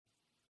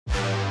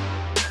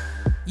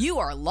You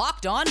are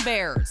Locked On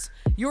Bears,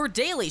 your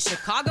daily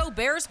Chicago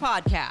Bears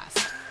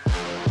podcast.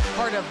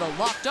 Part of the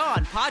Locked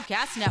On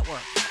Podcast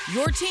Network,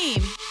 your team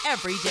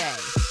every day.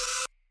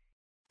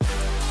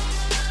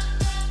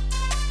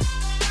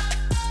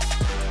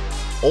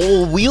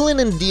 Old wheelin'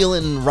 and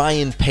dealin'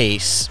 Ryan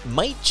Pace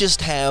might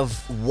just have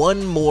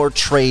one more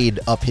trade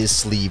up his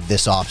sleeve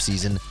this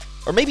offseason,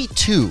 or maybe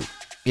two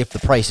if the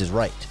price is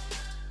right.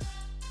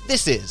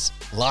 This is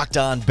Locked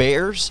On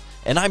Bears,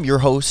 and I'm your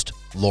host,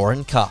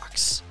 Lauren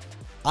Cox.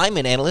 I'm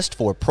an analyst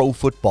for Pro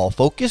Football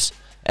Focus,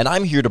 and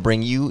I'm here to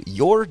bring you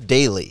your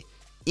daily,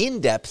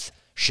 in-depth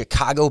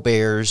Chicago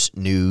Bears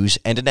news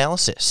and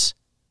analysis.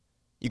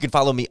 You can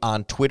follow me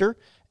on Twitter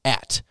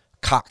at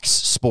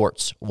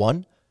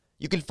CoxSports1.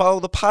 You can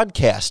follow the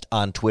podcast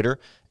on Twitter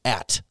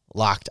at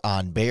Locked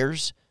On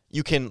Bears.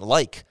 You can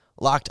like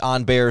Locked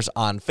On Bears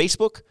on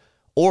Facebook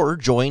or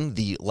join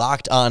the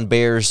Locked On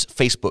Bears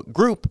Facebook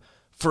group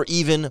for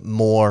even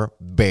more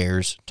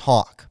Bears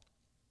talk.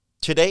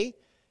 Today,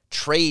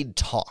 trade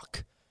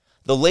talk.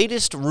 The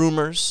latest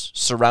rumors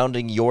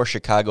surrounding your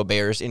Chicago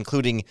Bears,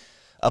 including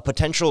a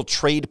potential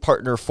trade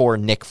partner for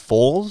Nick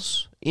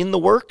Foles in the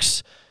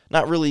works.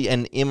 Not really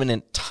an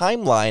imminent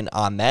timeline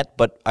on that,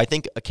 but I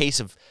think a case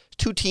of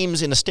two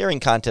teams in a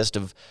staring contest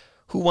of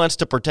who wants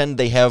to pretend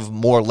they have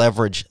more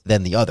leverage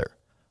than the other.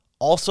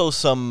 Also,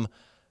 some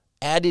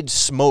added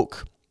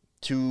smoke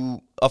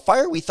to a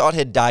fire we thought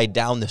had died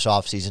down this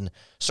offseason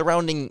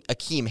surrounding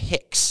Akeem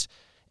Hicks,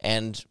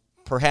 and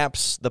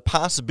perhaps the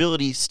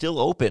possibility still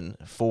open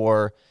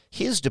for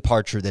his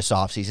departure this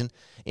offseason,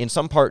 in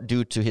some part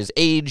due to his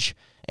age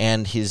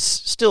and his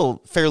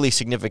still fairly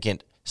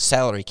significant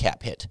salary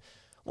cap hit.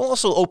 We'll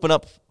also open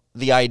up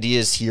the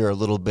ideas here a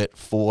little bit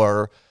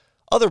for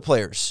other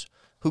players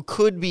who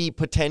could be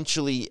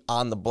potentially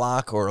on the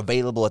block or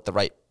available at the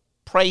right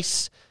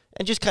price,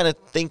 and just kind of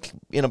think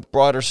in a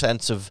broader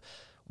sense of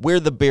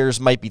where the Bears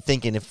might be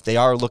thinking if they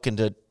are looking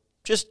to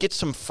just get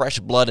some fresh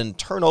blood and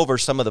turn over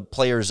some of the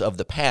players of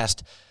the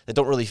past that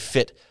don't really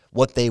fit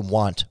what they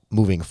want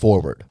moving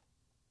forward.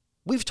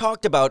 We've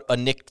talked about a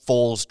Nick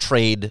Foles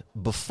trade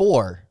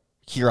before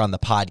here on the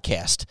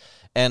podcast,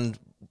 and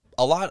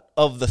a lot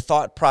of the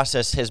thought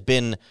process has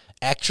been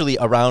actually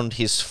around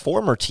his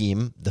former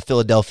team, the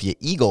Philadelphia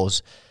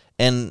Eagles,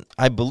 and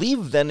I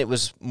believe then it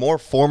was more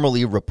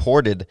formally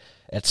reported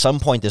at some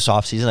point this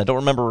offseason. I don't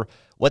remember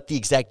what the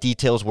exact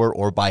details were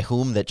or by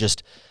whom, that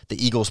just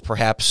the Eagles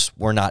perhaps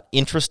were not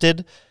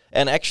interested.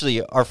 And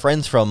actually, our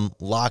friends from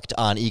Locked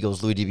On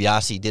Eagles, Louis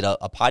DiBiase, did a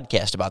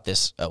podcast about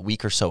this a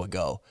week or so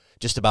ago,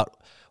 just about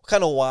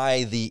kind of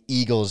why the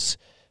Eagles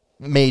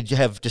may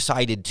have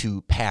decided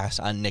to pass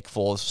on Nick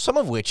Foles, some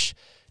of which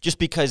just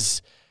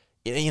because,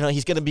 you know,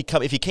 he's going to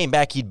become, if he came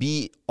back, he'd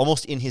be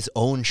almost in his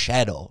own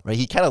shadow, right?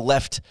 He kind of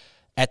left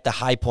at the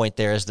high point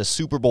there as the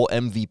Super Bowl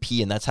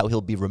MVP, and that's how he'll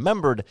be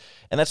remembered.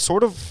 And that's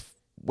sort of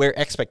where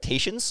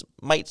expectations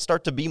might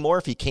start to be more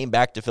if he came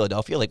back to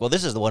Philadelphia. Like, well,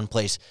 this is the one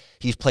place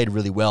he's played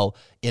really well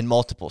in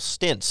multiple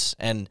stints.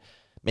 And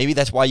maybe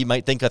that's why you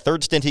might think a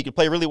third stint he could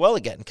play really well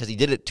again, because he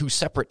did it two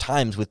separate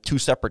times with two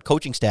separate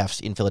coaching staffs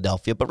in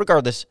Philadelphia. But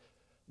regardless,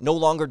 no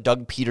longer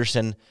Doug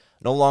Peterson,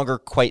 no longer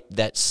quite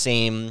that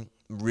same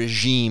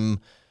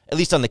regime, at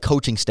least on the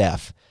coaching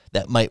staff,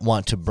 that might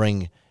want to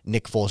bring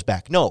Nick Foles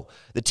back. No,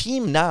 the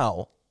team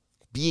now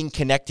being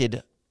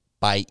connected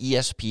by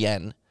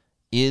ESPN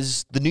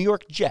is the New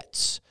York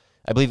Jets.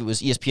 I believe it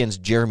was ESPN's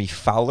Jeremy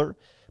Fowler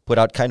put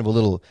out kind of a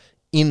little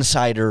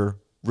insider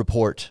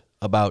report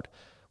about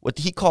what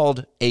he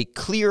called a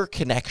clear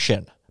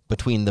connection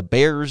between the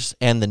Bears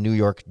and the New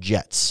York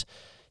Jets.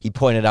 He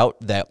pointed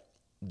out that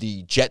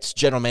the Jets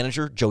general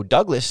manager, Joe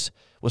Douglas,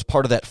 was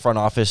part of that front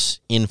office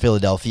in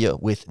Philadelphia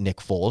with Nick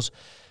Foles,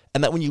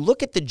 and that when you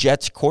look at the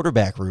Jets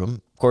quarterback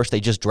room, of course,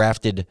 they just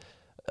drafted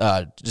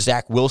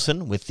Zach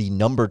Wilson with the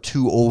number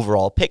 2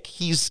 overall pick.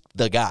 He's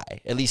the guy,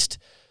 at least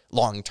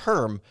long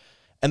term.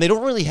 And they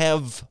don't really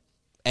have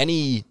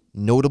any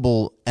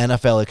notable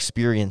NFL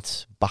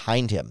experience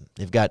behind him.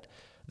 They've got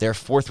their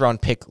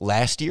 4th-round pick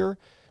last year,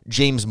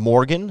 James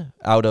Morgan,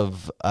 out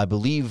of, I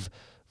believe,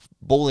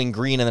 Bowling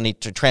Green, and then he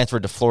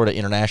transferred to Florida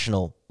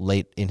International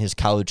late in his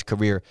college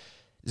career.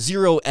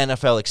 0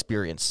 NFL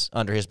experience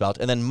under his belt.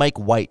 And then Mike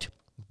White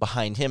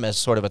behind him as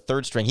sort of a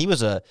third string. He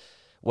was a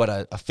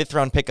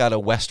 5th-round pick out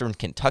of Western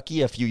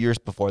Kentucky a few years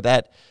before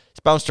that. He's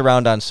bounced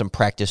around on some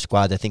practice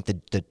squads. I think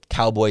the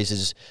Cowboys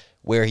is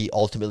where he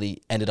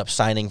ultimately ended up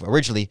signing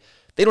originally.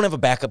 They don't have a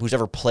backup who's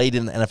ever played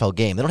in an NFL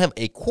game. They don't have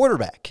a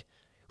quarterback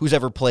who's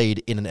ever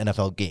played in an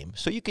NFL game.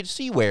 So you could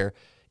see where,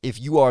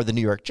 if you are the New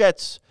York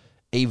Jets,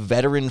 a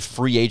veteran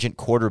free agent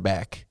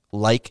quarterback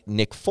like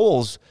Nick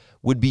Foles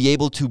would be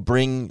able to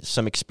bring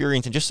some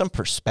experience and just some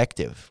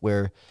perspective,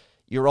 where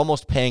you're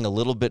almost paying a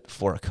little bit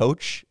for a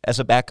coach as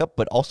a backup,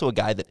 but also a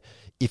guy that,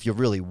 if you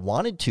really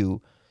wanted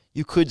to,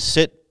 you could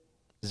sit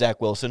Zach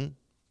Wilson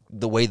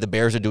the way the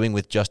Bears are doing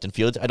with Justin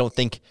Fields. I don't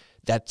think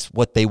that's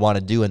what they want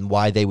to do and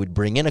why they would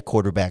bring in a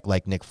quarterback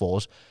like Nick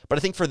Foles. But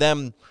I think for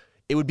them,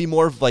 it would be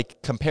more of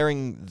like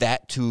comparing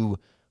that to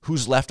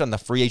who's left on the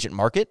free agent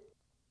market.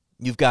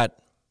 You've got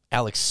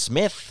Alex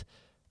Smith,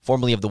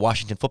 formerly of the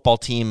Washington football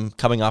team,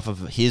 coming off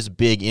of his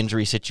big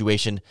injury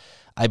situation.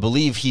 I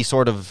believe he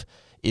sort of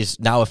is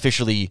now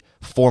officially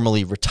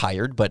formally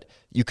retired, but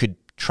you could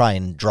try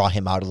and draw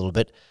him out a little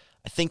bit.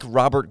 I think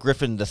Robert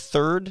Griffin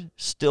III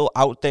still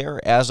out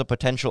there as a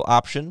potential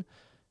option.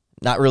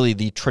 Not really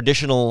the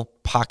traditional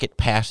pocket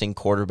passing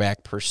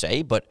quarterback per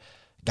se, but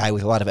a guy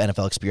with a lot of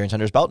NFL experience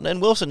under his belt.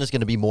 And Wilson is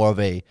going to be more of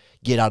a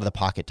get out of the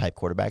pocket type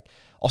quarterback.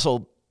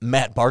 Also,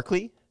 Matt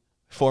Barkley,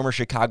 former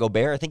Chicago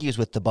Bear. I think he was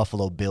with the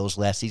Buffalo Bills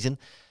last season.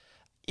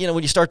 You know,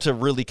 when you start to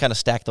really kind of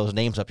stack those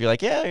names up, you're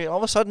like, yeah, all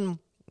of a sudden,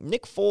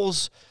 Nick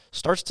Foles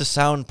starts to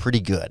sound pretty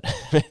good.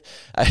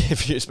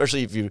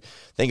 Especially if you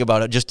think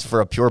about it just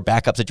for a pure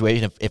backup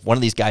situation. If one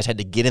of these guys had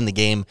to get in the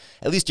game,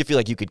 at least you feel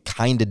like you could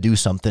kind of do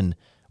something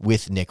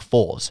with Nick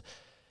Foles.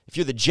 If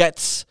you're the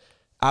Jets,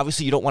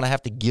 obviously you don't want to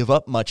have to give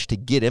up much to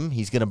get him.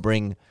 He's going to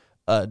bring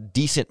a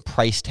decent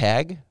price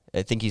tag.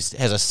 I think he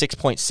has a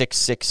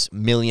 $6.66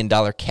 million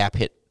cap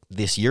hit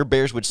this year.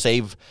 Bears would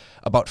save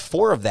about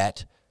 $4 of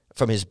that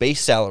from his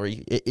base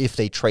salary if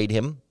they trade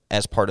him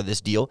as part of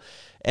this deal.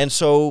 And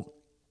so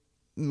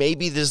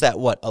maybe there's that,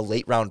 a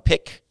late round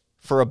pick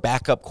for a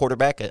backup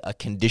quarterback, a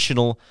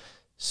conditional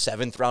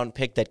 7th round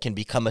pick that can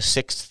become a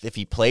 6th if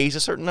he plays a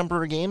certain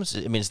number of games.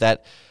 I mean, is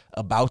that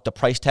about the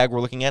price tag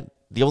we're looking at?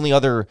 The only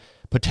other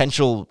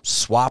potential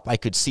swap I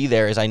could see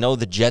there is I know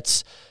the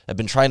Jets have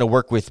been trying to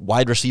work with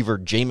wide receiver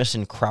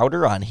Jamison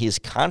Crowder on his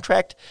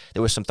contract.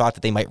 There was some thought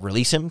that they might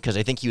release him because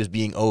I think he was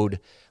being owed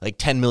like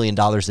 $10 million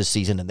this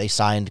season, and they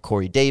signed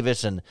Corey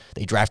Davis, and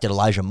they drafted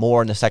Elijah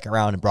Moore in the 2nd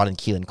round and brought in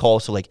Keelan Cole.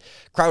 So like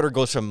Crowder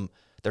goes from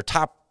their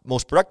top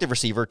most productive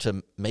receiver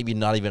to maybe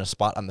not even a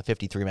spot on the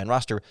 53-man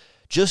roster.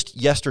 Just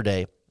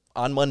yesterday,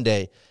 on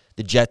Monday,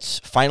 the Jets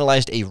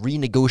finalized a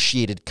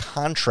renegotiated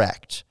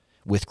contract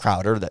with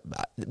Crowder. That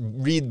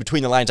read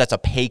between the lines, that's a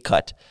pay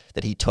cut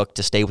that he took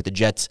to stay with the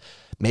Jets.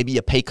 Maybe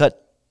a pay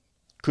cut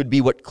could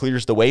be what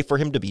clears the way for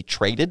him to be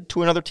traded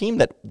to another team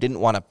that didn't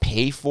want to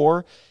pay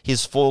for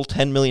his full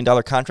 $10 million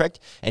contract.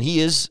 And he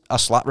is a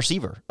slot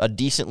receiver, a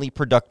decently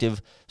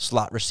productive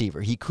slot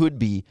receiver. He could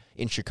be,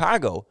 in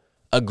Chicago,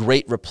 a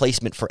great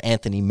replacement for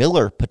Anthony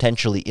Miller,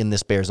 potentially in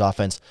this Bears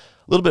offense.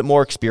 A little bit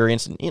more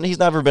experience. You know, he's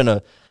never been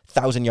a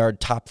 1,000-yard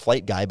top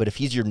flight guy, but if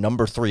he's your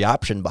number 3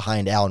 option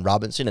behind Allen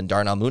Robinson and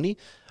Darnell Mooney,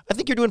 I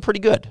think you're doing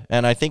pretty good.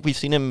 And I think we've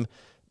seen him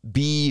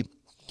be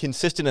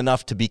consistent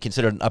enough to be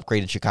considered an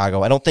upgrade in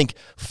Chicago. I don't think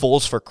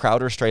Foles for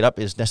Crowder straight up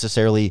is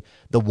necessarily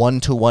the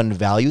 1-to-1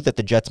 value that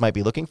the Jets might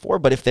be looking for,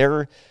 but if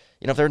they're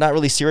not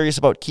really serious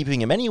about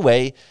keeping him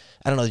anyway,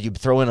 I don't know, you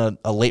throw in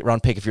a late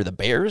round pick if you're the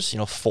Bears,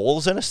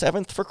 Foles in a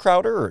 7th for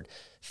Crowder, or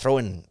throw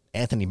in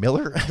Anthony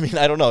Miller. I mean,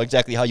 I don't know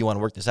exactly how you want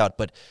to work this out,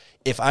 but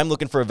if I'm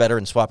looking for a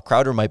veteran swap,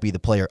 Crowder might be the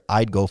player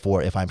I'd go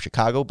for if I'm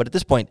Chicago. But at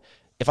this point,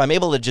 if I'm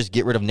able to just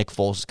get rid of Nick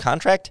Foles'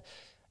 contract,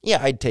 yeah,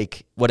 I'd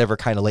take whatever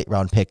kind of late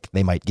round pick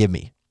they might give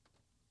me.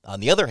 On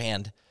the other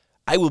hand,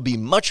 I will be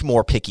much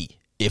more picky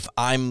if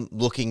I'm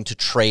looking to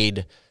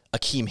trade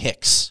Akeem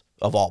Hicks,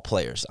 of all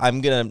players.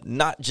 I'm going to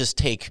not just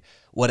take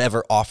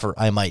whatever offer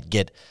I might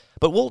get,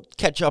 but we'll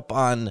catch up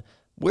on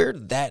where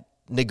that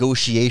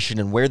negotiation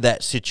and where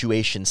that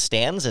situation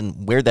stands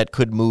and where that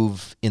could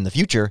move in the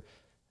future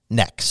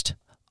next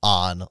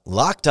on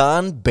Locked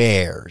On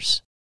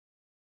Bears.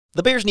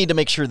 The Bears need to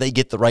make sure they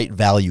get the right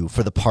value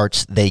for the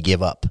parts they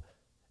give up.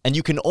 And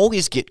you can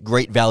always get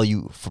great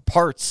value for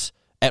parts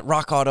at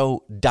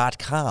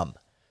rockauto.com.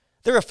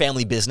 They're a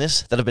family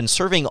business that have been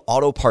serving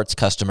auto parts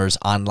customers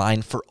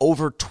online for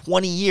over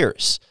 20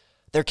 years.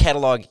 Their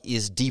catalog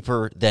is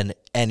deeper than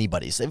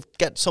anybody's. They've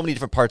got so many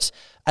different parts,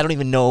 I don't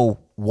even know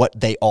what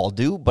they all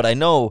do, but I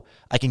know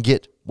I can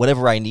get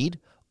whatever I need,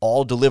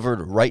 all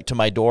delivered right to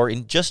my door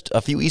in just a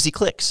few easy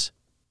clicks.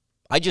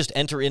 I just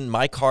enter in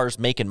my car's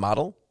make and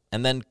model,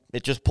 and then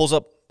it just pulls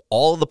up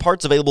all of the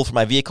parts available for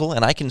my vehicle,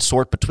 and I can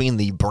sort between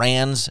the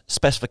brands,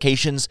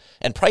 specifications,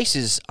 and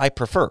prices I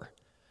prefer.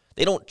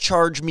 They don't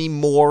charge me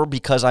more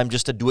because I'm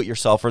just a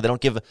do-it-yourselfer. They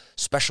don't give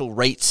special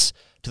rates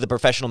to the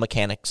professional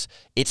mechanics.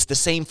 It's the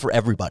same for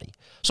everybody.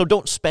 So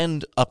don't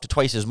spend up to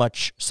twice as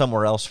much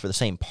somewhere else for the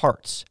same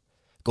parts.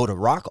 Go to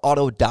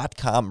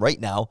rockauto.com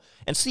right now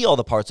and see all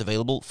the parts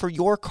available for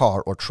your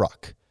car or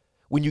truck.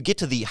 When you get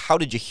to the How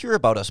Did You Hear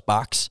About Us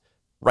box,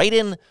 write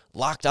in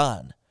Locked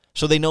On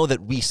so they know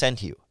that we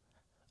sent you.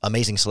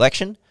 Amazing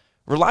selection,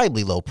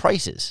 reliably low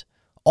prices,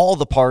 all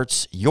the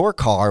parts your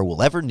car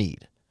will ever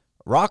need.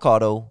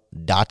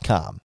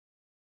 rockauto.com.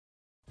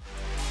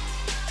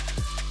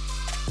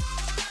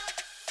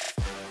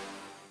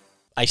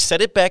 I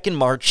said it back in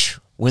March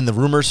when the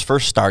rumors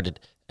first started,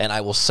 and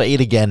I will say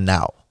it again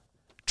now.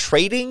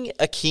 Trading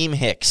Akeem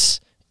Hicks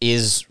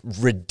is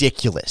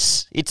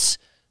ridiculous. It's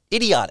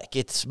idiotic.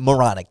 It's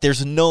moronic.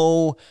 There's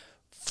no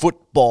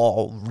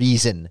football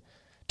reason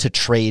to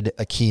trade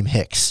Akeem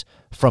Hicks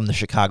from the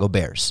Chicago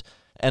Bears.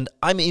 And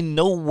I'm in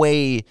no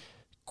way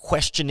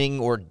questioning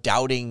or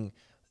doubting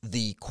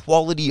the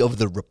quality of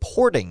the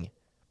reporting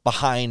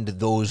behind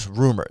those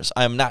rumors.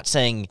 I'm not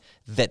saying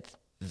that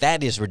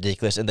that is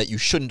ridiculous and that you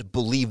shouldn't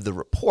believe the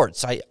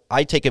reports.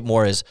 I take it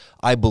more as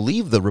I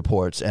believe the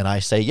reports, and I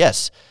say,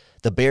 yes,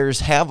 the Bears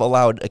have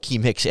allowed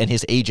Akiem Hicks and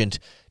his agent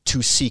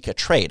to seek a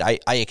trade.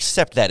 I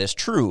accept that as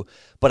true,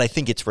 but I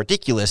think it's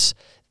ridiculous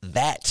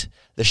that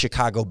the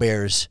Chicago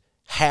Bears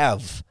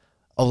have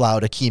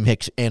allowed Akiem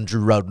Hicks and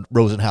Drew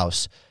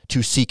Rosenhaus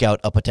to seek out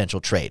a potential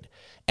trade.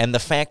 And the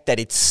fact that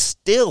it's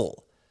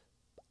still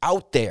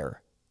out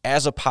there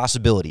as a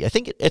possibility. I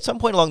think at some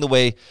point along the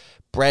way,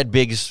 Brad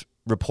Biggs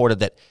reported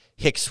that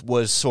Hicks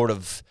was sort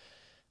of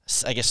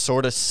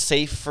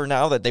safe for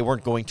now, that they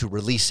weren't going to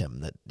release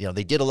him. That,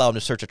 they did allow him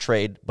to search a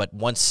trade, but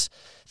once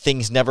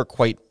things never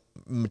quite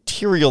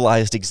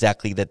materialized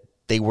exactly, that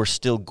they were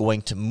still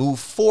going to move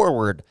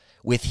forward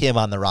with him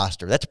on the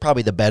roster. That's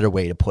probably the better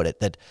way to put it,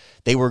 that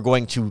they were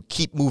going to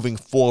keep moving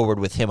forward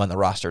with him on the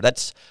roster.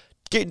 That's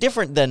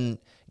different than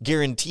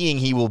guaranteeing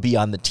he will be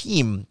on the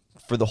team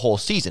for the whole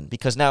season,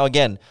 because now,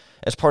 again,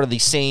 as part of the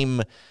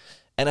same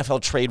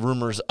NFL trade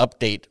rumors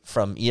update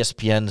from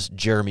ESPN's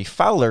Jeremy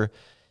Fowler,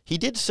 he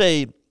did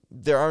say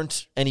there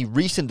aren't any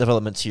recent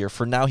developments here.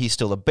 For now, he's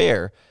still a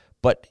Bear,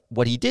 but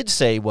what he did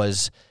say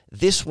was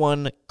this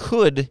one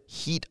could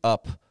heat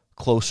up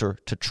closer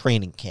to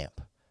training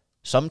camp.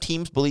 Some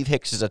teams believe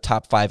Hicks is a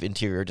top 5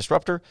 interior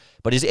disruptor,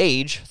 but his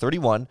age,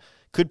 31,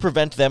 could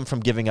prevent them from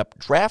giving up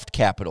draft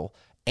capital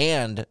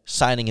and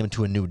signing him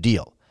to a new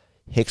deal.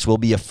 Hicks will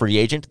be a free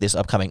agent this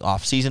upcoming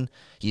offseason.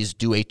 He's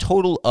due a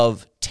total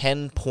of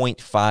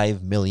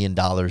 $10.5 million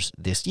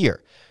this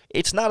year.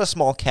 It's not a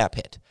small cap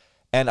hit,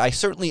 and I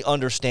certainly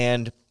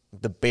understand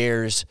the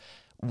Bears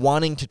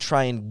wanting to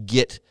try and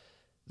get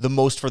the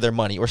most for their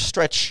money or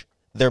stretch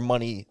their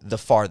money the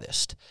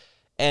farthest.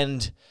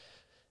 And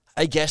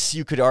I guess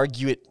you could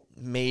argue it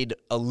made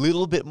a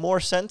little bit more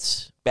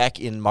sense back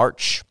in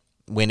March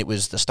when it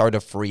was the start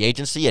of free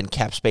agency and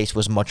cap space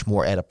was much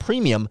more at a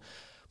premium.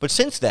 But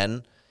since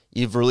then,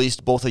 you've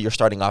released both of your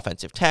starting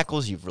offensive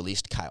tackles. You've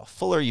released Kyle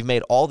Fuller. You've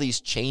made all these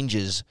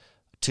changes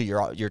to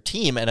your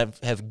team and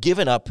have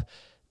given up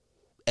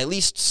at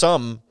least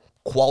some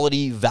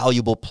quality,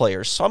 valuable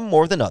players, some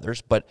more than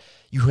others, but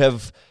you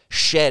have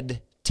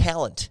shed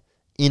talent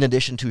in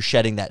addition to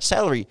shedding that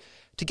salary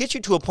to get you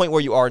to a point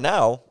where you are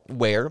now,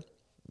 where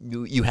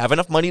you have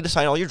enough money to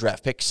sign all your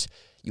draft picks.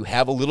 You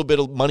have a little bit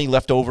of money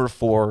left over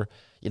for,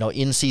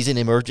 in-season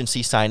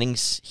emergency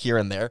signings here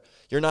and there.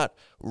 You're not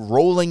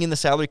rolling in the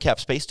salary cap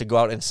space to go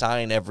out and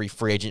sign every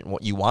free agent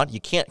what you want. You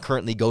can't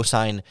currently go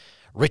sign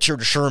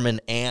Richard Sherman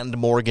and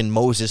Morgan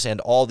Moses and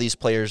all these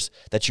players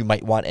that you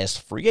might want as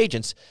free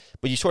agents,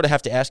 but you sort of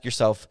have to ask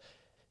yourself,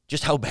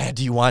 just how bad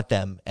do you want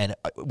them? And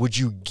would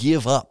you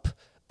give up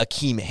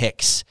Akiem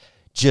Hicks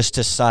just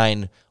to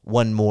sign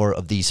one more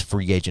of these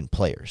free agent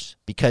players?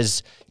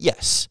 Because,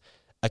 yes,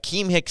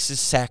 Akiem Hicks'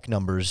 sack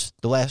numbers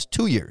the last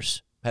 2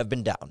 years have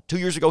been down. 2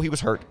 years ago, he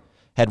was hurt,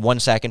 had 1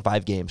 sack in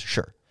 5 games,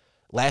 sure.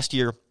 Last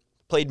year,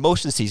 played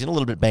most of the season, a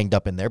little bit banged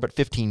up in there, but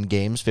 15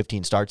 games,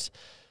 15 starts,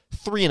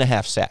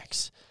 3.5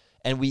 sacks.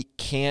 And we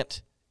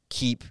can't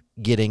keep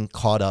getting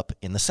caught up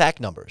in the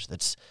sack numbers.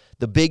 That's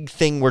the big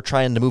thing we're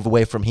trying to move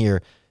away from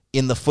here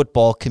in the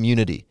football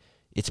community.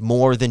 It's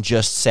more than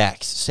just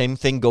sacks. Same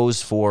thing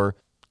goes for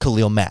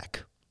Khalil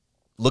Mack.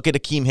 Look at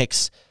Akiem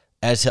Hicks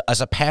as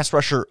a pass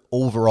rusher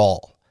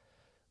overall.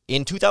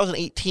 In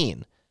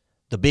 2018,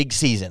 the big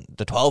season,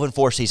 the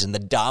 12-4 season, the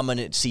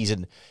dominant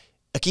season,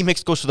 Akiem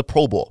Hicks goes to the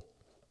Pro Bowl.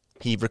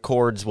 He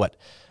records I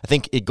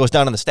think it goes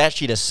down on the stat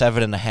sheet as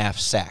 7.5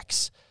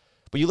 sacks.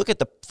 But you look at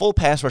the full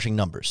pass rushing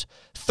numbers,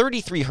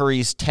 33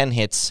 hurries, 10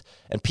 hits,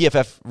 and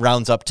PFF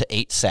rounds up to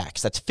 8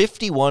 sacks. That's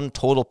 51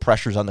 total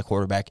pressures on the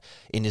quarterback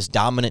in his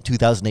dominant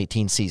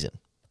 2018 season.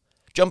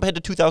 Jump ahead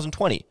to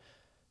 2020,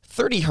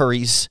 30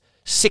 hurries,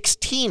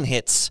 16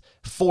 hits,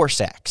 4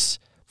 sacks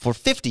for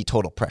 50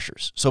 total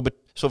pressures. So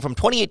from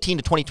 2018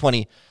 to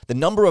 2020, the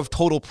number of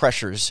total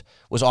pressures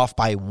was off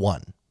by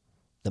 1.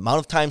 The amount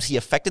of times he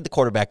affected the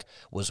quarterback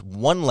was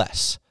 1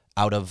 less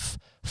out of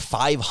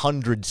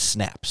 500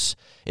 snaps.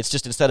 It's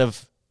just instead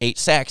of 8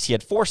 sacks, he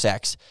had 4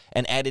 sacks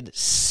and added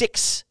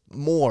 6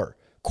 more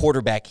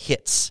quarterback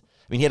hits.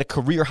 I mean, he had a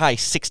career-high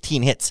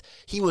 16 hits.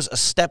 He was a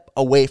step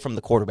away from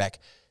the quarterback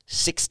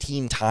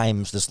 16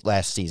 times this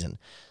last season.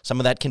 Some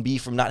of that can be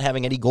from not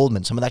having Eddie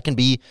Goldman. Some of that can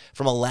be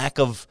from a lack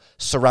of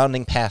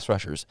surrounding pass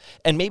rushers.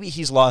 And maybe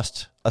he's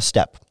lost a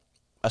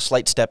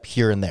slight step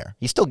here and there.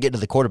 He's still getting to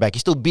the quarterback.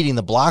 He's still beating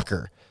the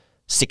blocker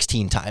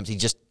 16 times. He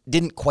just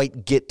didn't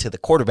quite get to the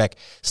quarterback,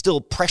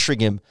 still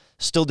pressuring him,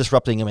 still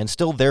disrupting him, and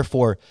still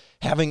therefore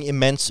having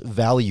immense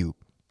value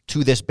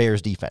to this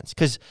Bears defense.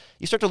 Because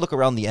you start to look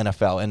around the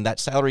NFL, and that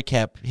salary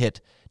cap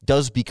hit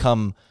does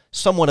become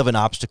somewhat of an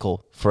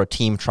obstacle for a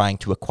team trying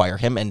to acquire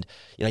him. And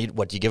you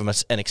give him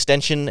an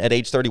extension at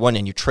age 31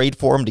 and you trade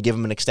for him to give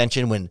him an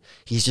extension when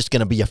he's just going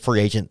to be a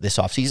free agent this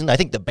offseason? I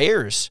think the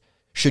Bears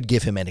should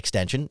give him an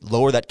extension,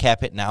 lower that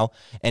cap hit now,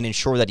 and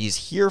ensure that he's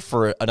here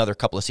for another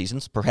couple of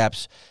seasons,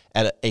 perhaps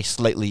at a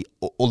slightly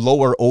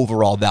lower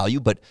overall value,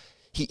 but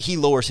he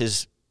lowers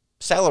his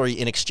salary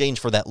in exchange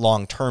for that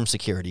long-term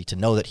security to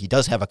know that he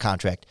does have a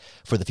contract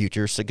for the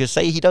future. So, because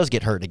say he does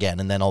get hurt again,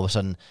 and then all of a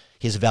sudden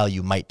his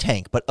value might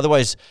tank. But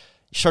otherwise,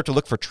 you start to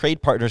look for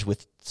trade partners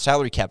with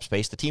salary cap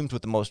space. The teams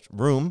with the most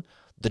room,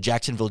 the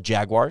Jacksonville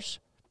Jaguars.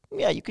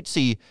 Yeah, you could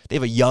see they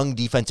have a young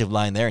defensive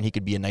line there, and he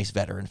could be a nice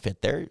veteran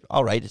fit there.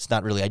 All right, it's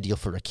not really ideal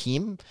for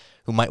Akeem,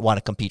 who might want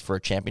to compete for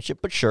a championship,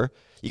 but sure.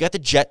 You got the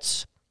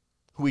Jets,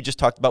 who we just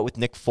talked about with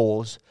Nick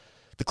Foles.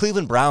 The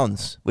Cleveland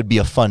Browns would be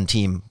a fun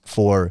team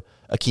for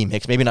Akeem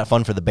Hicks. Maybe not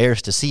fun for the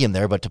Bears to see him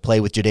there, but to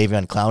play with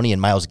Jadeveon Clowney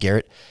and Myles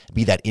Garrett,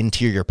 be that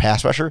interior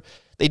pass rusher.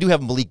 They do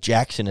have Malik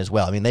Jackson as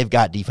well. I mean, they've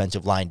got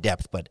defensive line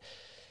depth, but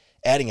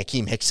adding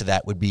Akeem Hicks to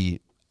that would be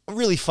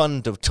really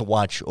fun to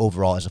watch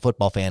overall as a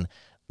football fan.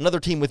 Another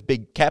team with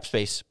big cap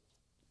space,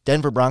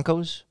 Denver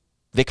Broncos,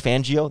 Vic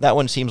Fangio. That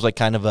one seems like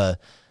kind of a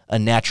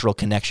natural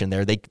connection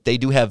there. They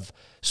do have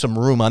some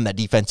room on that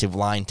defensive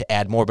line to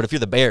add more, but if you're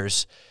the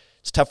Bears,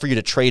 it's tough for you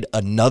to trade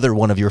another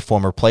one of your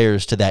former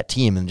players to that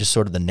team, and just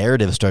sort of the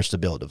narrative starts to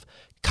build of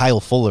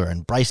Kyle Fuller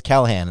and Bryce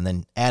Callahan, and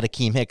then add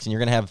Akeem Hicks, and you're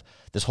going to have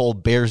this whole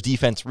Bears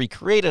defense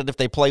recreated. If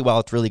they play well,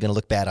 it's really going to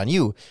look bad on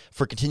you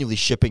for continually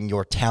shipping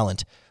your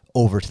talent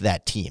over to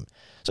that team.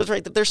 So it's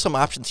right that there's some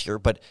options here,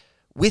 but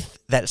with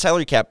that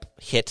salary cap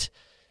hit,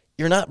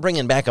 you're not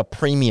bringing back a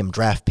premium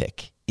draft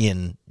pick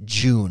in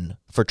June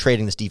for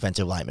trading this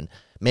defensive lineman.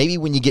 Maybe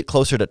when you get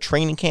closer to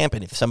training camp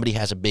and if somebody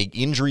has a big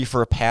injury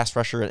for a pass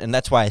rusher, and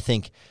that's why I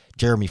think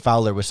Jeremy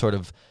Fowler was sort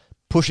of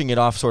pushing it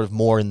off sort of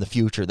more in the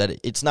future, that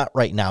it's not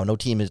right now. No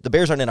team is, the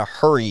Bears aren't in a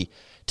hurry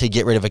to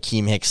get rid of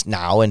Akeem Hicks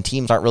now, and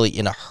teams aren't really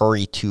in a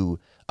hurry to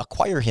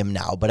acquire him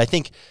now. But I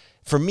think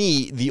for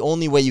me, the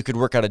only way you could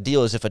work out a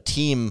deal is if a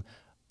team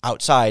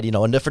outside,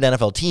 a different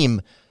NFL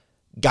team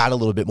got a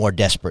little bit more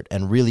desperate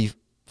and really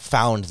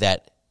found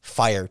that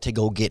fire to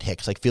go get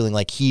Hicks, like feeling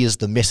like he is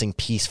the missing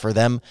piece for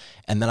them.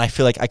 And then I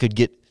feel like I could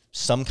get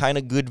some kind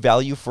of good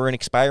value for an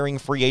expiring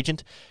free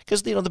agent,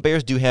 because the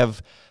Bears do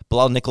have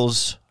Bilal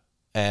Nichols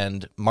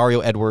and Mario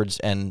Edwards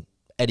and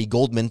Eddie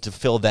Goldman to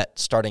fill that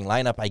starting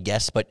lineup, I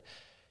guess, but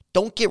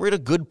don't get rid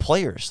of good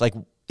players. Like,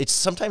 it's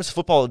sometimes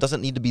football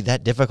doesn't need to be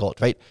that difficult,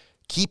 right?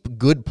 Keep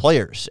good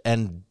players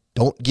and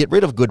don't get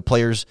rid of good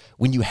players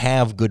when you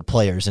have good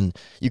players. And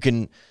you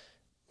can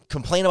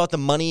complain about the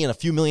money and a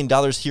few $1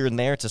 million here and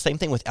there. It's the same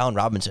thing with Allen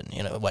Robinson.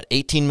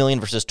 $18 million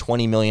versus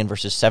 $20 million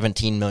versus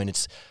 $17 million.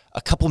 It's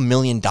a couple $1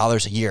 million a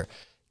year.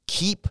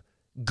 Keep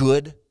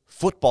good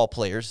football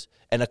players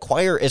and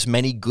acquire as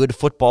many good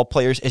football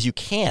players as you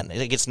can.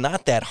 It's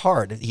not that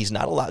hard. He's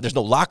not a lot. There's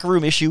no locker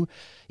room issue.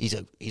 He's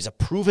a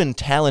proven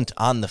talent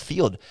on the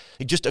field.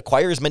 You just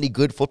acquire as many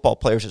good football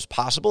players as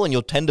possible, and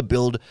you'll tend to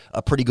build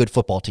a pretty good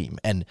football team.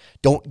 And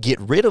don't get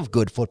rid of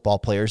good football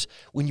players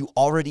when you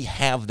already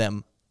have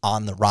them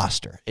on the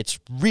roster. It's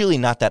really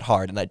not that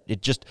hard, and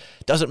it just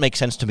doesn't make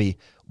sense to me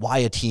why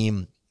a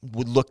team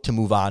would look to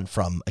move on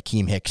from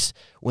Akeem Hicks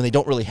when they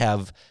don't really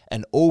have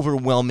an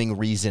overwhelming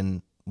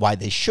reason why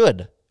they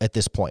should at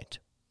this point.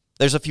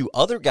 There's a few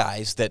other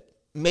guys that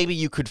maybe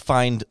you could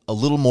find a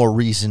little more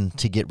reason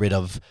to get rid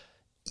of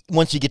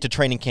once you get to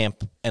training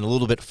camp and a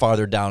little bit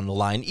farther down the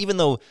line, even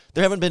though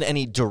there haven't been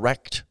any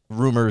direct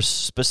rumors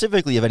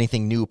specifically of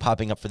anything new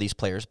popping up for these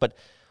players. But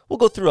we'll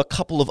go through a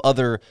couple of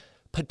other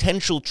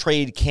potential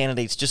trade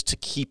candidates just to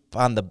keep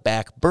on the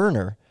back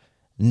burner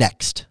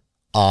next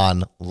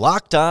on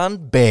Locked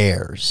On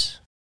Bears.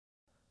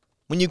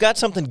 When you got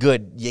something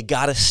good, you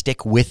got to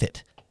stick with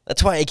it.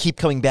 That's why I keep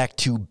coming back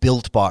to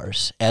Built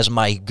Bars as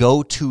my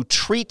go-to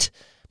treat,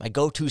 my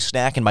go-to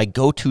snack, and my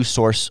go-to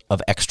source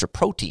of extra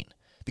protein.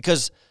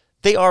 Because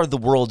they are the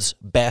world's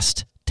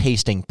best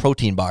tasting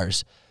protein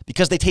bars,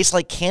 because they taste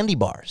like candy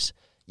bars.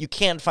 You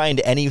can't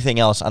find anything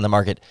else on the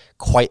market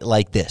quite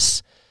like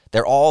this.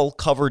 They're all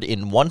covered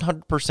in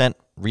 100%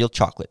 real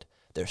chocolate.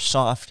 They're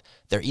soft,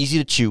 they're easy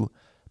to chew,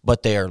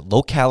 but they're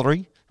low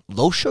calorie,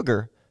 low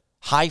sugar,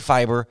 high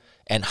fiber,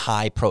 and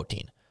high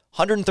protein.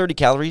 130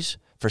 calories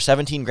for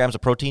 17 grams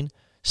of protein.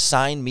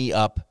 Sign me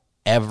up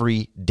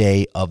every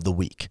day of the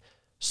week.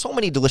 So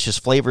many delicious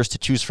flavors to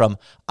choose from.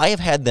 I have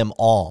had them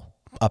all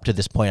up to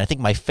this point. I think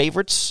my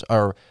favorites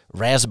are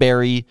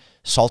raspberry,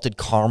 salted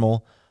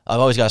caramel. I've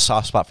always got a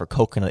soft spot for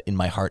coconut in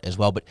my heart as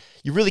well, but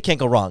you really can't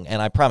go wrong.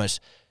 And I promise,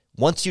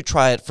 once you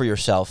try it for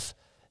yourself,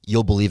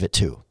 you'll believe it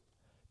too.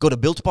 Go to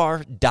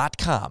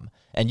BuiltBar.com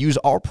and use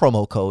our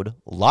promo code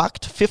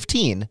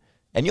LOCKED15,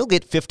 and you'll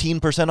get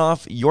 15%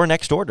 off your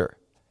next order.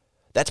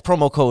 That's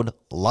promo code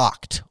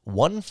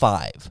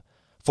LOCKED15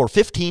 for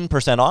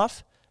 15%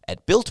 off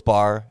at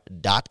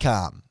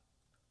BuiltBar.com.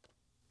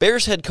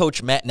 Bears head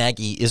coach Matt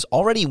Nagy is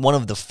already one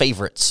of the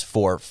favorites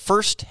for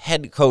first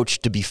head coach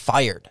to be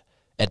fired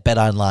at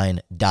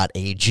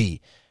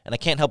betonline.ag. And I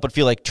can't help but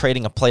feel like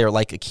trading a player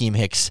like Akeem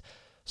Hicks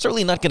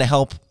certainly not going to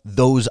help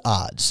those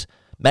odds.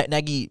 Matt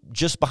Nagy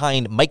just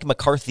behind Mike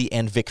McCarthy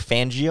and Vic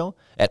Fangio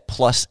at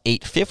plus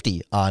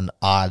 850 on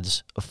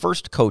odds of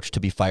first coach to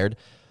be fired.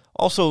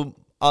 Also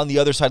on the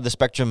other side of the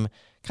spectrum,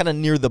 kind of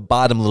near the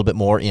bottom a little bit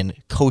more in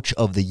Coach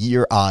of the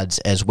Year odds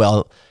as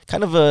well.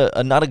 Kind of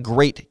a not a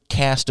great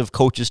cast of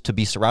coaches to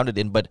be surrounded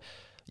in, but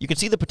you can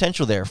see the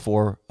potential there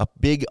for a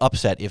big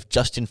upset if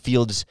Justin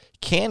Fields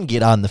can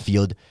get on the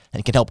field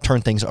and can help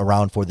turn things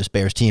around for this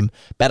Bears team.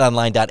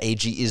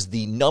 BetOnline.ag is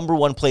the number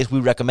one place we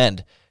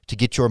recommend to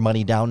get your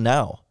money down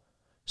now.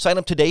 Sign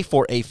up today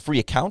for a free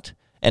account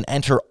and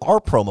enter our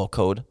promo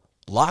code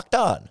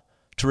LOCKEDON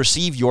to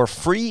receive your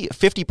free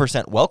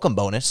 50% welcome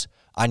bonus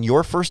on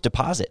your first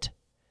deposit.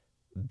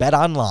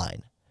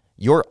 BetOnline,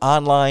 your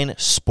online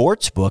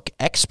sportsbook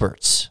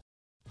experts.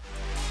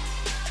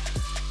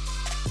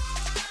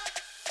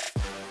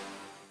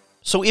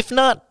 So if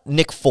not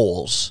Nick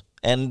Foles,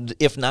 and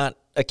if not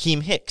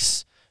Akeem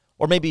Hicks,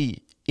 or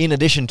maybe in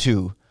addition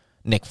to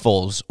Nick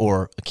Foles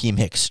or Akeem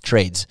Hicks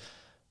trades,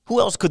 who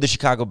else could the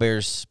Chicago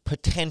Bears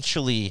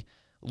potentially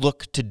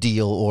look to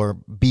deal or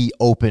be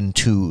open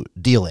to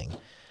dealing?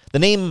 The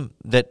name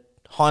that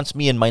haunts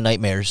me in my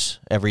nightmares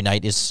every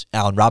night is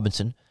Allen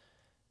Robinson.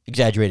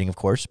 Exaggerating, of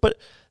course, but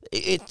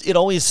it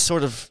always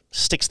sort of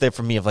sticks there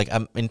for me of like,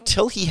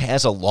 until he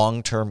has a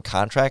long-term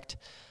contract,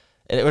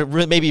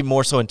 maybe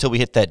more so until we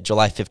hit that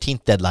July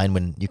 15th deadline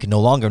when you can no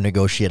longer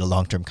negotiate a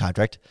long-term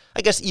contract.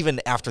 I guess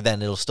even after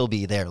then, it'll still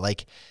be there.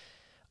 Like,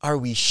 are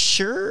we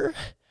sure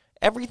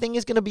everything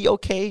is going to be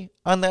okay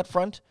on that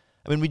front?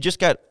 I mean, we just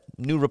got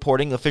new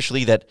reporting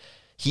officially that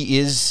he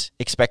is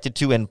expected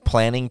to and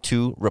planning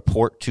to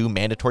report to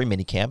mandatory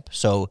minicamp,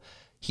 so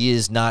he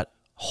is not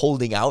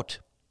holding out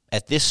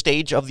at this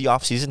stage of the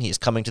offseason. He is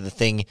coming to the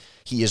thing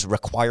he is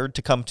required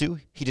to come to.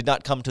 He did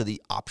not come to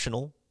the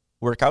optional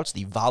workouts,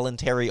 the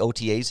voluntary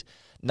OTAs,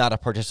 not a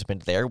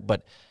participant there,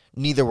 but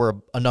neither were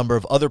a number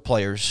of other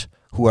players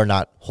who are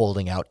not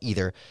holding out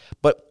either.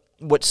 But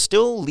what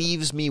still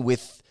leaves me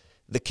with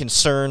the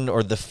concern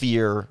or the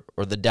fear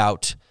or the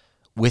doubt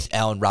with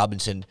Allen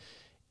Robinson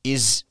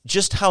is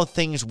just how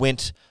things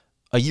went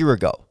a year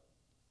ago.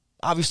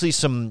 Obviously,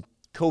 some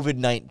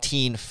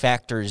COVID-19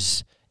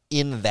 factors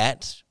in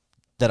that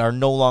are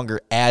no longer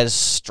as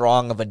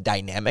strong of a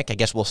dynamic. I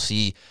guess we'll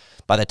see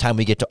by the time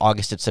we get to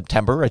August and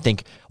September. I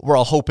think we're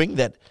all hoping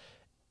that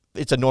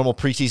it's a normal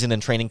preseason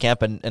and training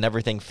camp and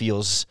everything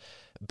feels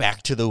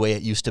back to the way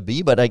it used to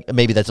be, but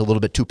maybe that's a little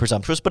bit too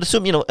presumptuous. But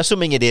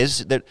assuming it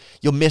is, that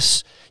you'll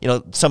miss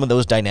some of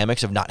those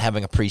dynamics of not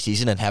having a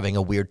preseason and having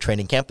a weird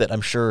training camp that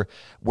I'm sure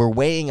were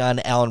weighing on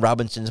Allen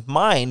Robinson's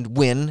mind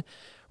when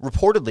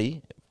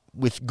reportedly,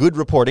 with good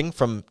reporting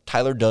from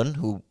Tyler Dunne,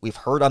 who we've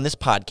heard on this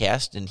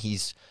podcast, and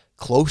he's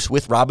close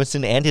with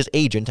Robinson and his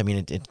agent. I mean,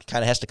 it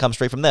kind of has to come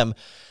straight from them.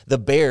 The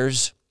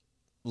Bears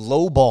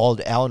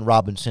lowballed Allen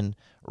Robinson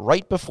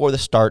right before the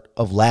start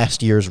of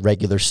last year's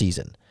regular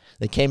season.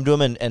 They came to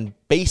him and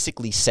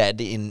basically said,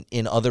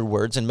 in other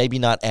words, and maybe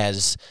not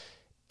as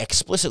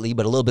explicitly,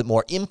 but a little bit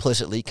more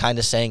implicitly, kind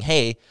of saying,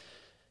 hey,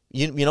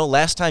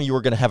 last time you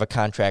were going to have a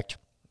contract,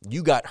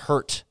 you got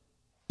hurt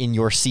in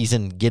your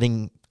season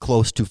getting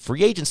close to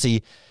free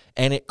agency,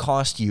 and it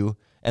cost you.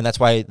 And that's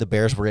why the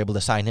Bears were able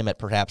to sign him at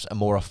perhaps a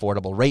more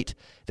affordable rate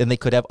than they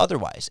could have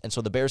otherwise. And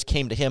so the Bears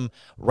came to him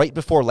right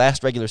before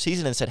last regular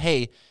season and said,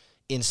 hey,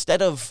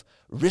 instead of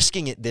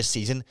risking it this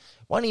season,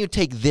 why don't you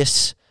take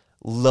this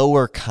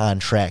lower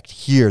contract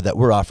here that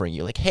we're offering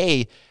you? Like,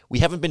 hey, we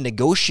haven't been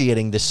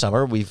negotiating this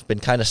summer. We've been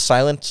kind of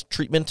silent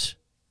treatment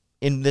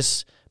in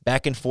this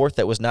back and forth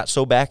that was not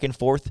so back and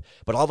forth.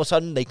 But all of a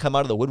sudden, they come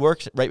out of the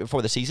woodwork right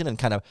before the season and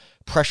kind of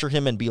pressure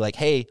him and be like,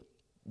 hey,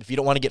 if you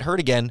don't want to get hurt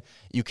again,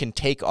 you can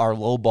take our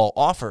lowball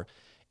offer.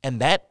 And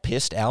that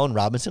pissed Allen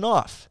Robinson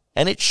off.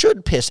 And it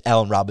should piss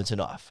Allen Robinson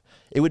off.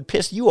 It would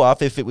piss you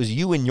off if it was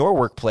you in your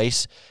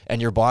workplace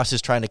and your boss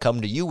is trying to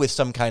come to you with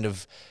some kind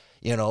of,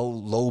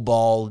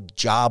 lowball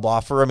job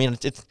offer. I mean,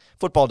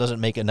 football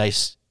doesn't make a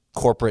nice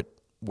corporate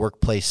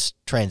workplace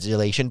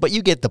translation, but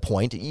you get the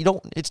point.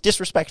 It's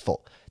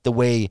disrespectful the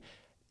way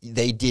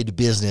they did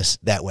business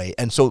that way.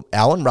 And so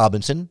Allen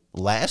Robinson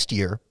last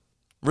year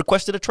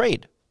requested a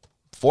trade.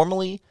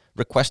 Formally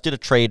requested a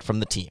trade from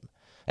the team.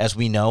 As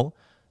we know,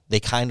 they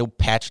kind of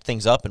patched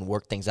things up and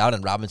worked things out,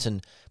 and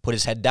Robinson put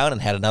his head down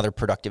and had another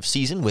productive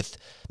season with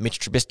Mitch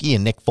Trubisky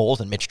and Nick Foles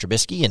and Mitch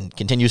Trubisky, and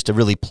continues to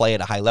really play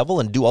at a high level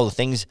and do all the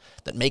things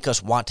that make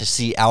us want to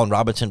see Allen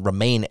Robinson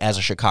remain as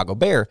a Chicago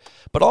Bear.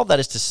 But all that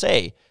is to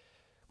say,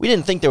 we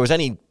didn't think there was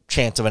any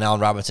chance of an Allen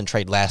Robinson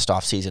trade last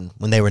offseason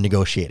when they were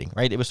negotiating,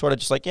 right? It was sort of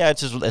just like, yeah, it's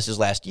his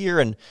last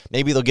year, and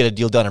maybe they'll get a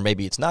deal done, or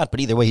maybe it's not,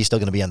 but either way, he's still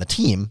going to be on the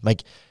team.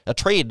 Like, a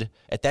trade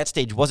at that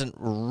stage wasn't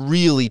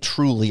really,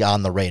 truly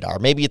on the radar.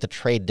 Maybe at the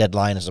trade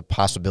deadline is a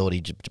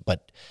possibility,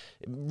 but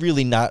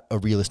really not a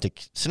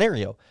realistic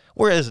scenario.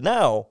 Whereas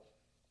now,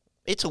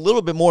 it's a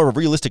little bit more of a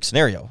realistic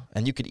scenario,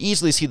 and you could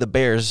easily see the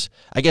Bears,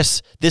 I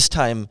guess this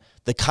time,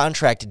 the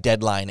contract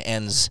deadline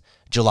ends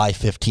July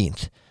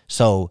 15th,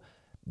 so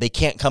they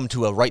can't come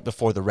to a right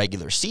before the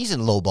regular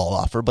season lowball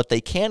offer, but they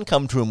can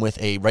come to him with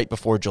a right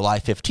before July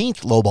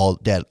 15th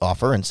lowball dead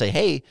offer and say,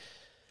 hey,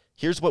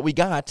 here's what we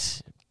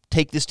got.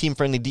 take this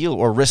team-friendly deal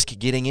or risk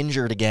getting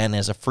injured again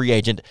as a free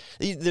agent.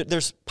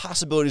 There's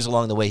possibilities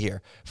along the way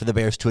here for the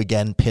Bears to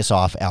again piss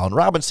off Allen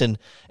Robinson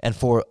and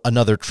for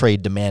another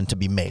trade demand to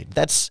be made.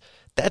 That's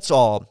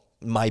all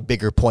my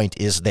bigger point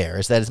is there,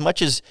 is that as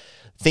much as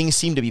things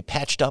seem to be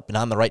patched up and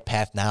on the right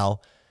path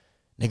now,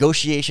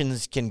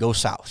 negotiations can go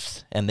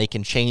south, and they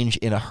can change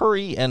in a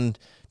hurry, and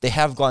they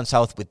have gone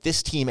south with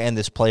this team and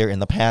this player in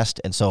the past,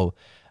 and so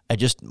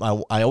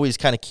I always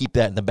kind of keep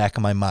that in the back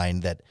of my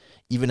mind, that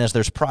even as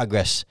there's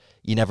progress,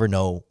 you never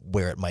know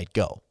where it might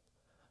go.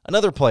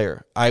 Another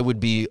player I would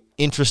be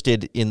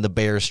interested in the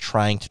Bears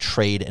trying to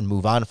trade and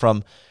move on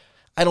from.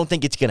 I don't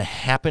think it's going to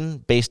happen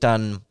based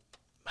on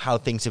how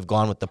things have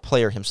gone with the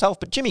player himself,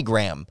 but Jimmy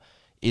Graham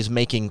is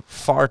making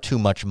far too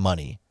much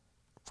money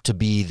to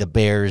be the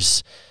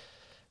Bears'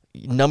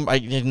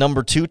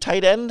 number 2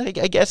 tight end, I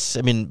guess.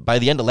 I mean, by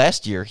the end of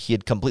last year, he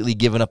had completely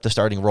given up the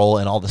starting role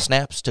and all the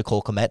snaps to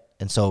Cole Kmet,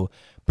 and so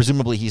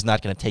presumably he's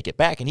not going to take it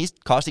back, and he's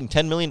costing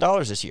 $10 million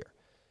this year.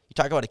 You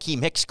talk about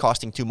Akeem Hicks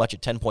costing too much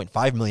at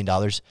 $10.5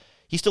 million.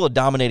 He's still a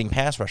dominating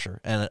pass rusher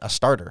and a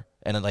starter,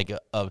 and like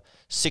a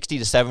 60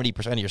 to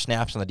 70% of your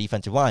snaps on the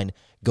defensive line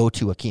go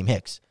to Akeem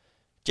Hicks.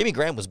 Jimmy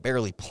Graham was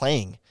barely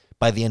playing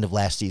by the end of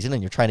last season,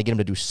 and you're trying to get him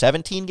to do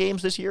 17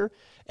 games this year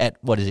at,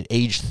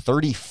 age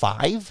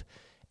 35?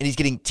 And he's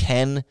getting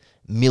 $10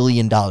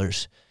 million.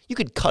 You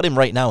could cut him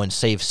right now and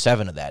save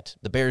 7 of that.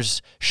 The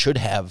Bears should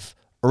have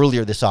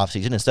earlier this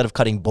offseason. Instead of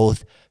cutting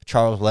both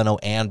Charles Leno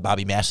and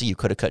Bobby Massey, you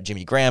could have cut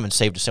Jimmy Graham and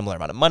saved a similar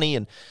amount of money.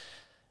 And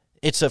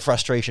it's a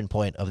frustration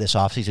point of this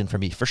offseason for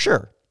me, for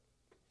sure.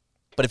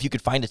 But if you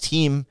could find a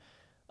team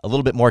a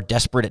little bit more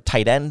desperate at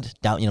tight end,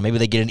 down, maybe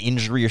they get an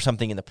injury or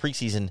something in the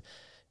preseason,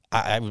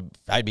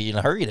 I'd be in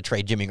a hurry to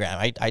trade Jimmy Graham.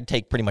 I'd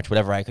take pretty much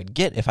whatever I could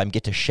get if I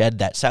get to shed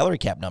that salary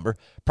cap number.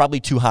 Probably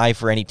too high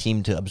for any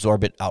team to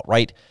absorb it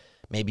outright.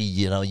 Maybe,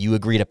 you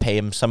agree to pay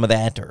him some of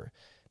that, or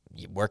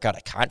you work out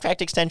a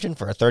contract extension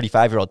for a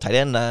 35-year-old tight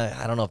end.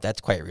 I don't know if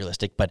that's quite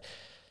realistic, but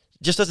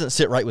it just doesn't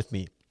sit right with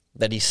me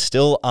that he's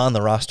still on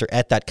the roster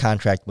at that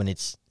contract when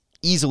it's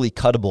easily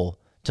cuttable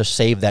to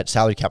save that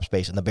salary cap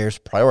space, and the Bears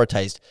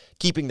prioritized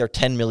keeping their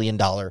 $10 million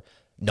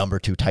number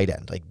 2 tight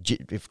end. Like,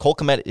 if Cole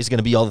Kmet is going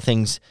to be all the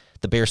things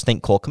the Bears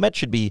think Cole Kmet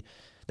should be,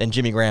 then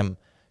Jimmy Graham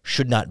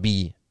should not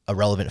be a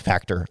relevant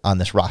factor on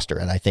this roster.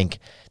 And I think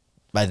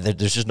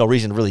there's just no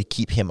reason to really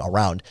keep him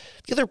around.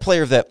 The other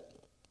player that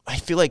I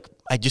feel like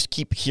I just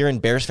keep hearing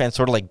Bears fans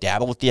sort of like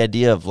dabble with the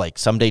idea of like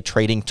someday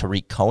trading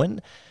Tariq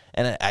Cohen.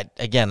 And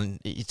again,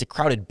 it's a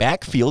crowded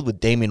backfield with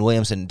Damian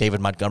Williams and David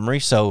Montgomery.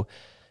 So,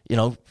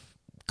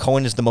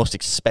 Cohen is the most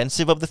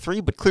expensive of the 3,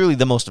 but clearly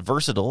the most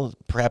versatile,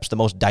 perhaps the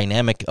most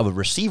dynamic of a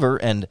receiver,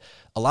 and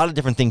a lot of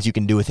different things you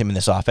can do with him in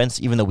this offense,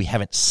 even though we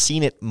haven't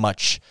seen it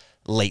much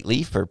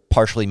lately for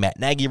partially Matt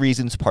Nagy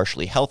reasons,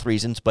 partially health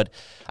reasons. But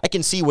I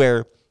can see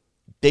where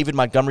David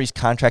Montgomery's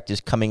contract is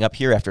coming up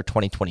here after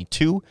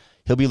 2022.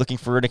 He'll be looking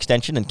for an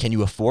extension, and can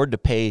you afford to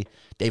pay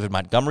David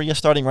Montgomery a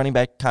starting running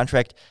back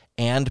contract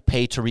and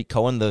pay Tariq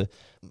Cohen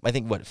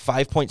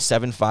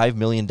 $5.75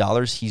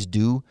 million he's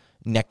due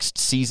next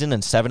season,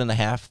 and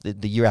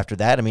 $7.5 the year after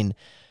that? I mean,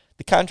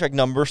 the contract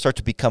numbers start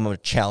to become a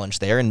challenge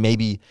there, and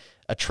maybe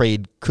a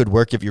trade could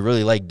work if you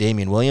really like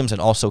Damian Williams and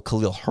also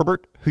Khalil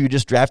Herbert, who you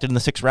just drafted in the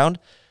 6th round.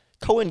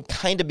 Cohen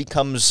kind of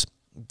becomes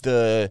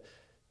the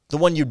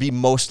one you'd be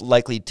most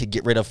likely to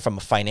get rid of from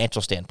a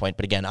financial standpoint,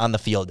 but again, on the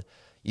field,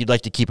 you'd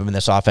like to keep him in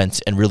this offense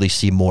and really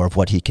see more of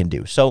what he can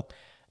do. So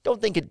don't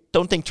think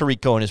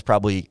Tariq Cohen is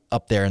probably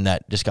up there in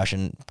that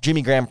discussion.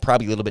 Jimmy Graham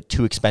probably a little bit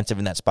too expensive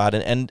in that spot,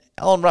 and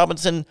Allen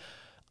Robinson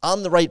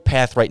on the right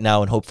path right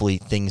now, and hopefully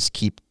things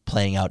keep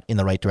playing out in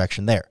the right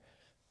direction there.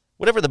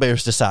 Whatever the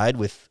Bears decide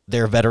with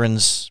their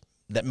veterans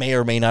that may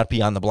or may not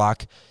be on the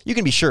block, you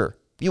can be sure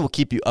we will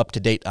keep you up to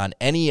date on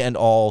any and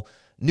all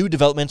new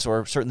developments,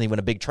 or certainly when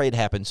a big trade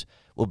happens,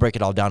 we'll break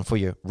it all down for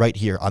you right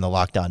here on the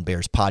Locked On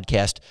Bears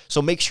podcast. So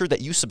make sure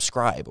that you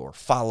subscribe or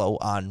follow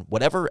on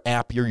whatever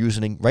app you're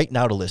using right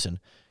now to listen,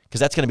 because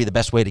that's going to be the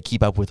best way to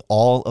keep up with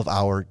all of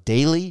our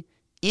daily,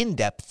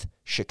 in-depth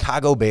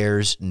Chicago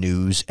Bears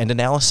news and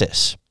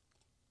analysis.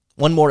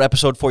 One more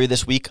episode for you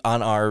this week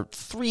on our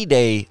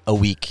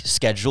 3-day-a-week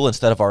schedule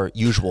instead of our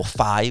usual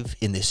 5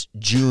 in this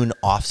June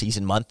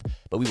off-season month.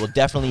 But we will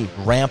definitely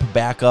ramp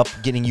back up,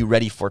 getting you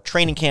ready for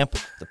training camp,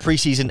 the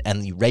preseason,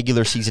 and the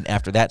regular season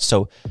after that.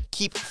 So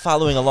keep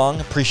following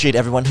along. Appreciate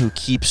everyone who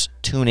keeps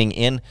tuning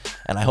in.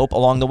 And I hope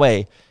along the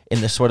way,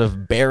 in this sort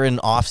of barren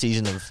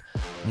off-season of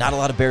not a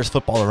lot of Bears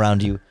football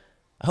around you,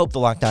 I hope the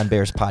Locked On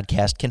Bears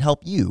podcast can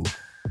help you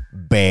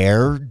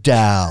bear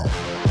down.